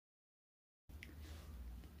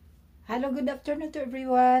Hello, good afternoon to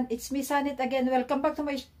everyone. It's me, Sanit again. Welcome back to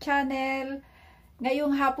my channel.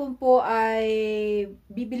 Ngayong hapon po ay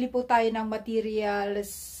bibili po tayo ng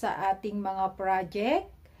materials sa ating mga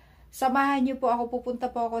project. Samahan niyo po ako,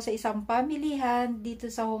 pupunta po ako sa isang pamilihan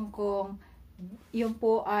dito sa Hong Kong. Yun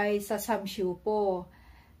po ay sa Samshu po.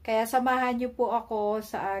 Kaya samahan niyo po ako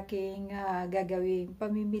sa aking gagawing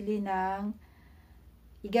pamimili ng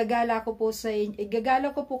igagala ko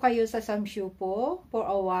po kayo sa Samshu po for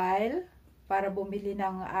a while para bumili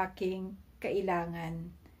ng aking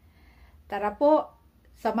kailangan. Tara po,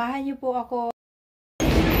 samahan niyo po ako.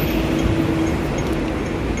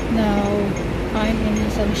 Now, I'm in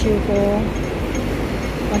Samshu po.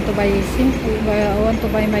 Want to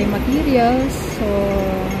buy my materials. So,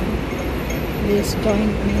 please join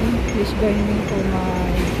me for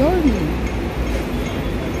my journey.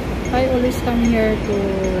 I always come here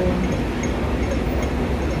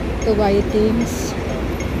to buy things.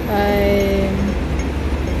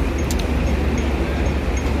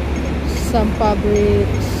 Some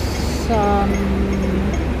fabrics, some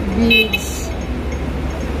beads,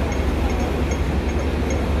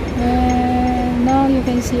 and now you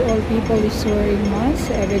can see all people is wearing masks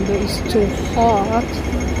even though it's too hot.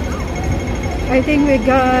 I think we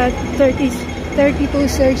got 32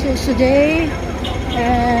 Celsius today.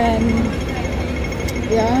 And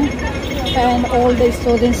yeah, and all the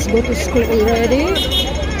students go to school already,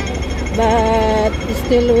 but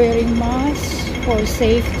still wearing masks for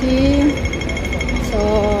safety. So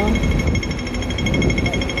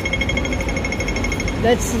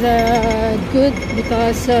that's good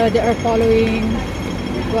because they are following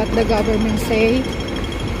what the government say,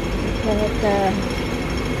 that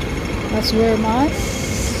must wear masks.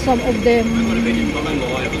 Some of them,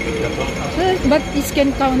 but it's can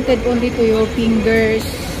counted only to your fingers.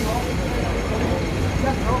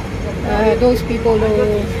 Those people,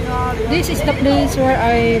 this is the place where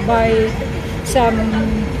I buy some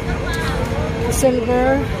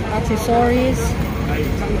silver accessories.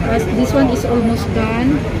 This one is almost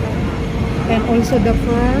done, and also the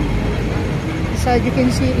fur. So you can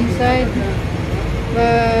see inside,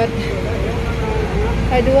 but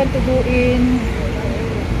I don't want to go in.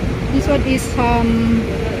 This one is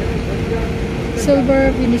silver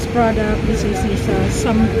finished product. This is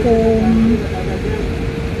some comb,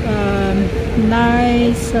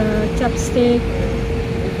 nice chopstick,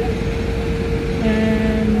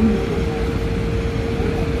 and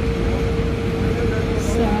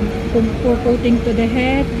some for coating to the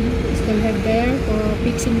head. Still have there for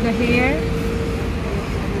fixing the hair.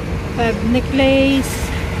 Have necklace.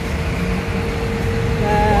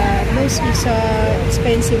 This is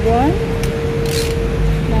expensive one.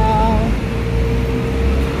 Now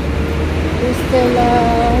we're still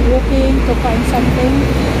looking to find something.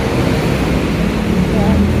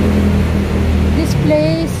 This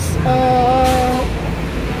place,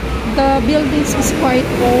 the buildings is quite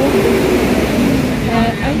old.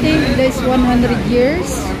 I think there's 100 years.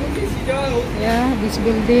 Yeah, these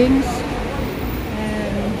buildings.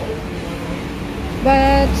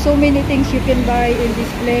 But so many things you can buy in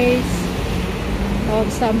this place.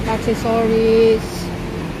 Have some accessories,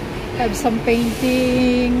 have some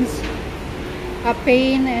paintings, a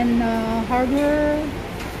paint and hardware.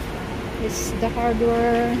 It's the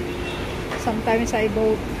hardware. Sometimes I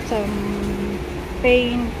bought some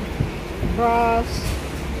paint, brush,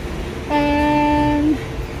 and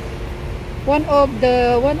one of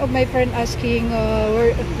my friend asking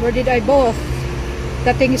where did I bought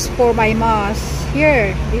the things for my mask.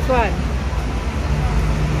 Here, this one,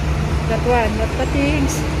 that one, not the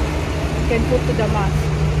things you can put to the mask.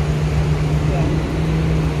 Yeah.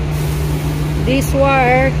 This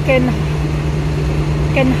wire can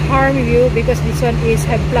harm you because this one is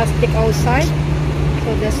have plastic outside.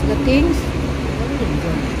 So that's the things.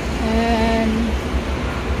 And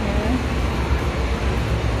yeah,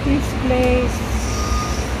 this place.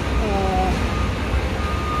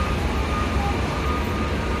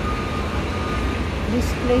 This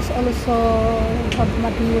place also have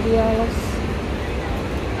materials.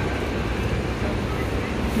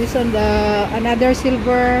 This one, another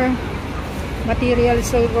silver material,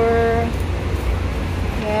 silver.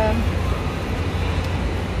 Yeah.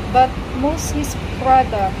 But most his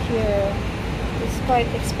product here is quite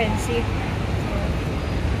expensive.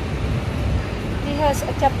 He has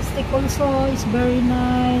a chopstick also. It's very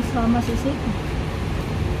nice. How much is it?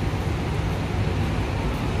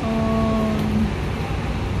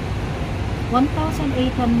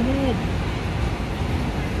 1,800.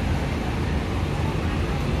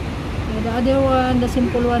 The other one, the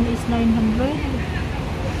simple one, is 900.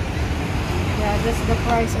 Yeah, that's the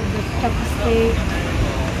price of the chopstick.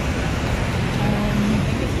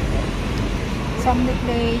 some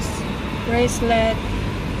necklace, bracelet,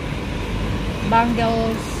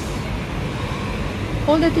 bangles,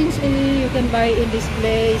 all the things you can buy in this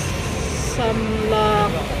place. Some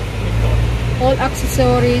lock, all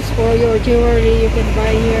accessories for your jewelry you can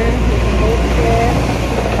buy here. You can go there.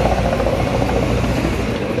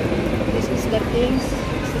 This is the things.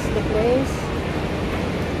 This is the place.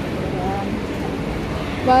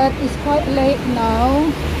 But it's quite late now.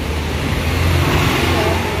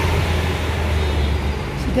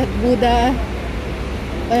 So got Buddha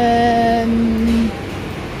and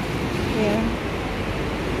yeah.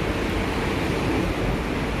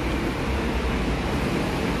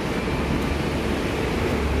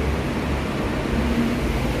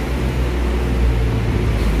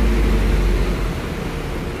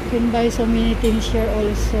 You can buy so many things here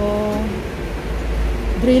also.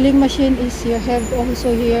 Drilling machine is you have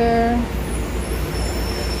also here.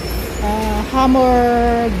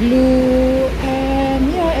 Hammer, glue,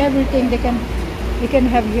 and yeah, everything you can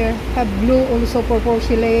have here. Have glue also for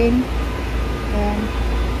porcelain.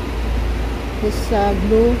 This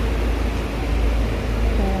glue.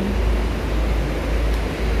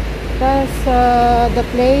 That's the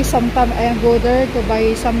place. Sometimes I go there to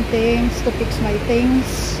buy some things to fix my things.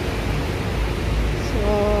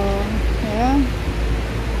 So yeah.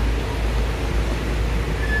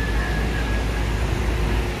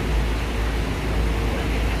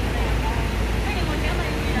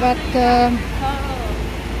 But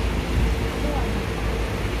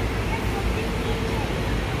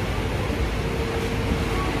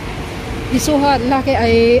it's so hot. Lucky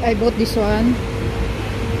I bought this one.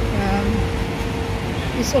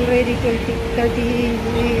 It's already 32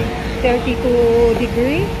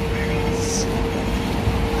 degrees.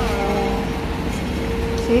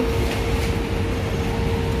 See?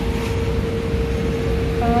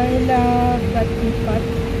 I love that teapot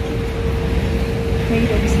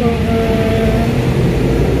made of silver.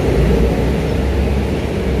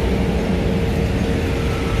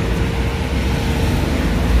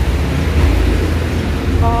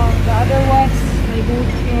 The other ones I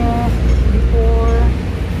bought here before.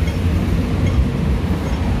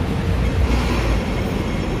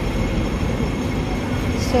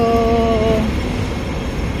 So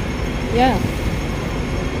yeah,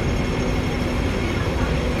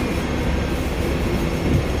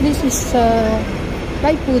 this is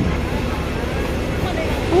Thai food.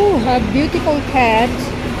 Oh, have beautiful cats.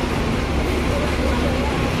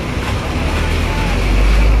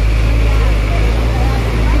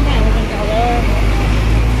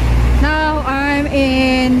 Now I'm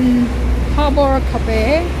in Harbor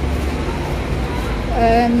Cafe.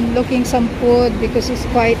 I'm looking some food because it's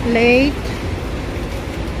quite late.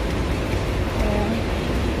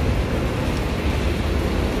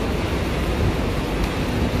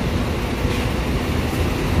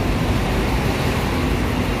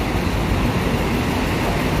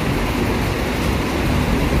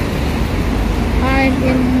 I'm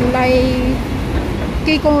in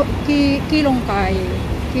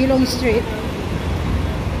Keelong Street.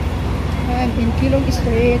 I'm in Keelong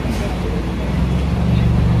Street.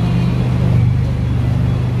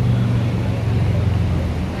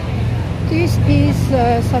 This is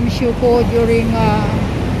some shuko during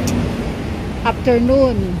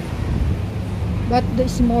afternoon, but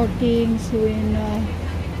there's more things when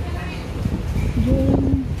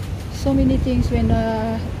during so many things when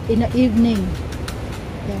in the evening.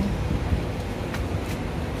 Yeah.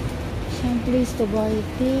 Some place to buy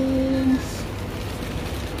things.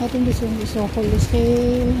 I think this one is a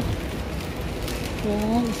wholesale.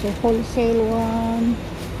 Yeah, it's a wholesale one.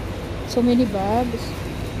 So many bags.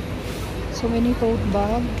 So many tote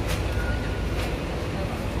bags.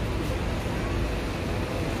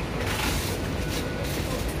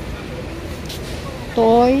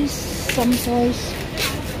 Toys, some toys.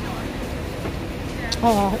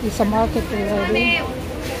 It's a market already.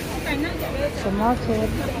 It's a market.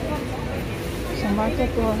 It's a market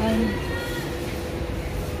one.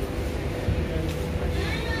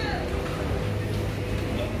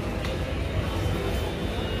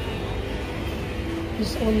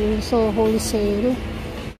 It's also wholesale.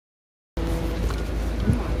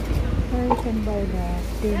 Where you can buy the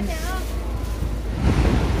things.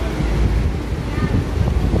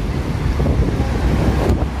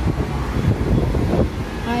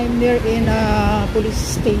 I'm here in a police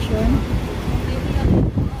station.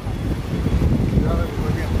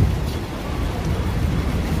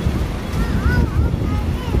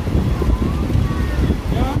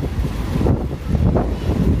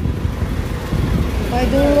 I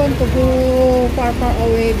don't want to go far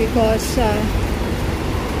away because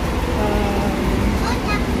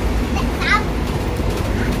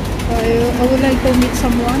I would like to meet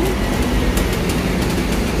someone.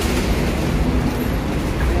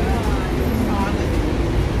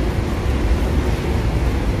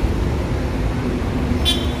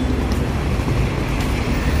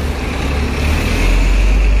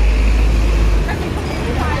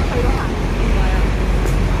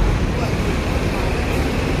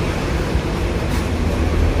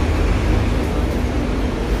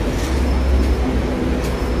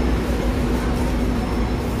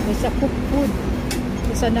 It's a cooked food.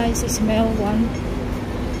 It's a nice smell one.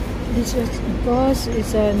 This is because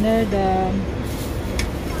it's near the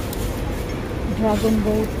Dragon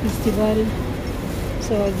Boat Festival.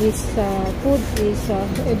 So this food is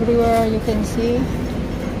everywhere you can see.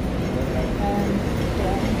 And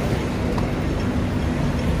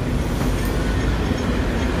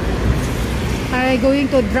I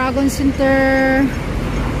going to Dragon Center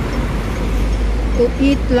to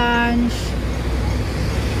eat lunch.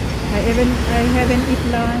 I haven't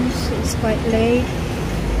eaten lunch. It's quite late.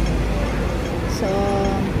 So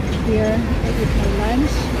here I eat my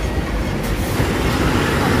lunch.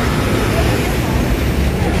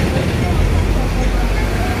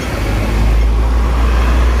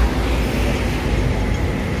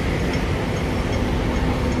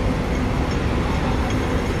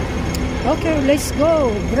 Okay, let's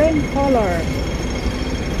go. Green color.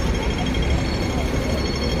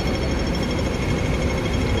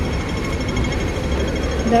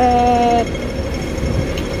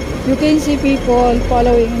 You can see people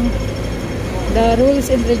following the rules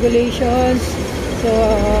and regulations. So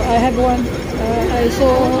I have one. I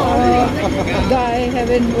saw a guy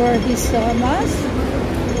haven't wear his mask,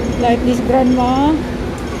 like this grandma.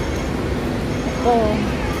 Oh,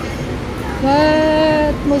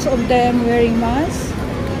 but most of them wearing masks.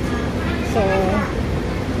 So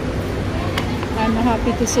I'm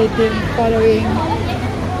happy to see them following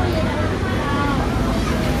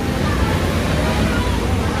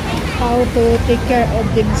how to take care of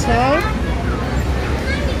themselves.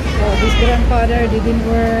 So this grandfather didn't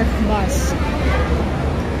wear mask.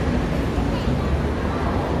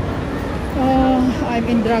 I'm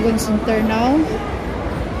in Dragon Center now.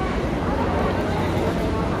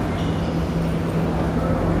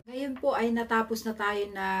 Ngayon po ay natapos na tayo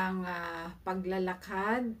ng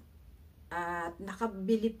paglalakad at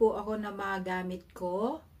nakabili po ako ng mga gamit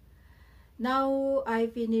ko. Now I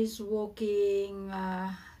finished walking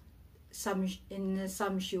some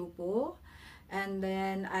shoe po, and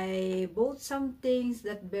then I bought some things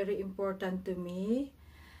that very important to me,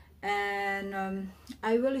 and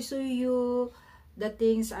I will show you the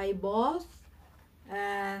things I bought.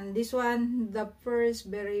 And this one, the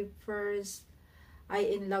very first,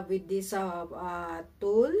 I in love with these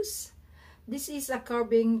tools. This is a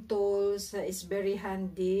carving tools. It's very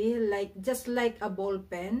handy, just like a ball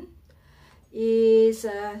pen. Is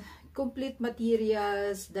complete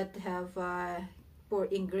materials that have for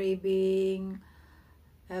engraving,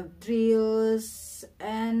 have drills,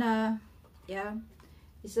 and yeah,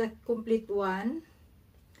 it's a complete one.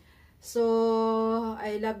 So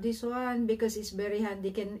I love this one because it's very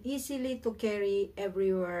handy, can easily to carry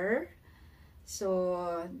everywhere.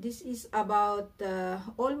 So this is about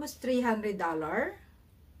almost $300.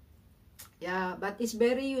 Yeah, but it's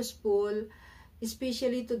very useful,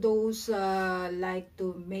 especially to those like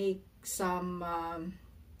to make some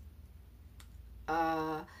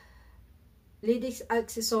ladies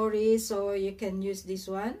accessories. So you can use this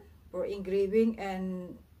one for engraving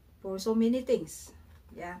and for so many things.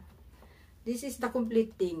 Yeah, this is the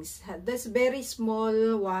complete things. That's very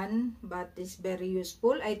small one, but it's very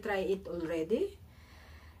useful. I try it already.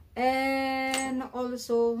 And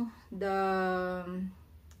also the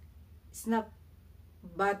snap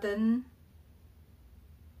button,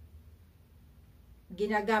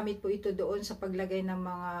 ginagamit po ito doon sa paglagay ng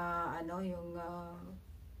mga yung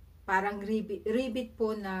parang ribbit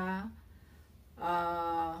po na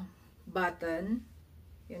button.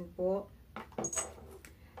 Yun po.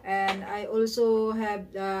 And I also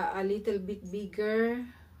have a little bit bigger.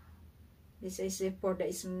 This is for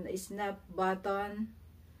the snap button.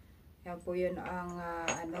 Yan po yun ang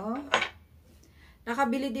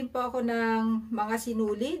Nakabili din po ako ng mga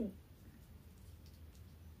sinulid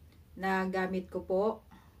na gamit ko po.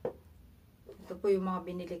 Ito po yung mga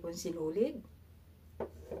binili kong sinulid.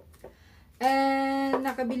 And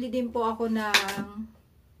nakabili din po ako ng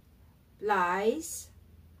plies.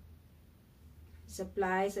 Sa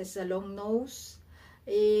plies, as a long nose.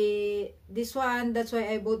 This one, that's why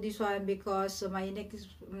I bought this one, because my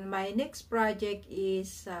next project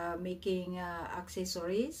is making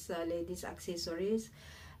accessories, ladies accessories.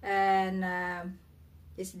 And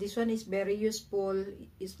This one is very useful.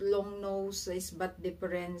 It's long nose, but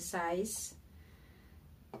different size.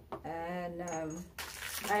 And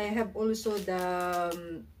I have also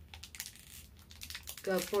the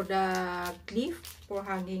for the clip for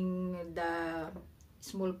hanging the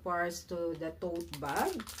small parts to the tote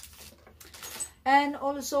bag. And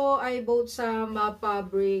also I bought some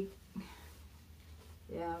fabric,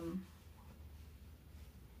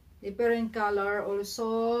 different color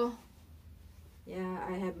also. Yeah,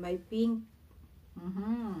 I have my pink,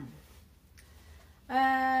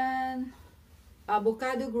 and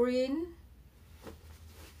avocado green,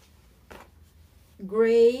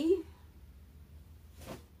 gray.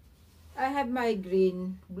 I have my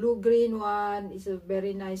green, blue-green one. It's a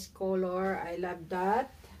very nice color. I love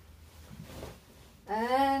that.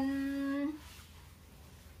 And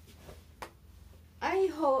I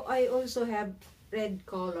also have red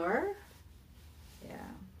color.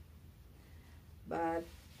 Yeah. But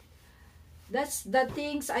that's the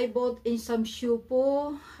things I bought in some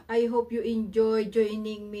Shupo. I hope you enjoy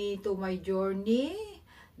joining me to my journey.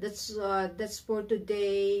 That's for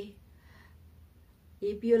today.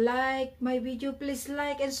 If you like my video, please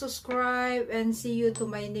like and subscribe, and see you to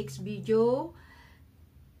my next video.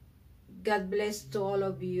 God bless to all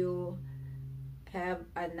of you. Have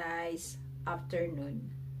a nice afternoon.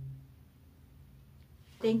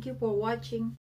 Thank you for watching.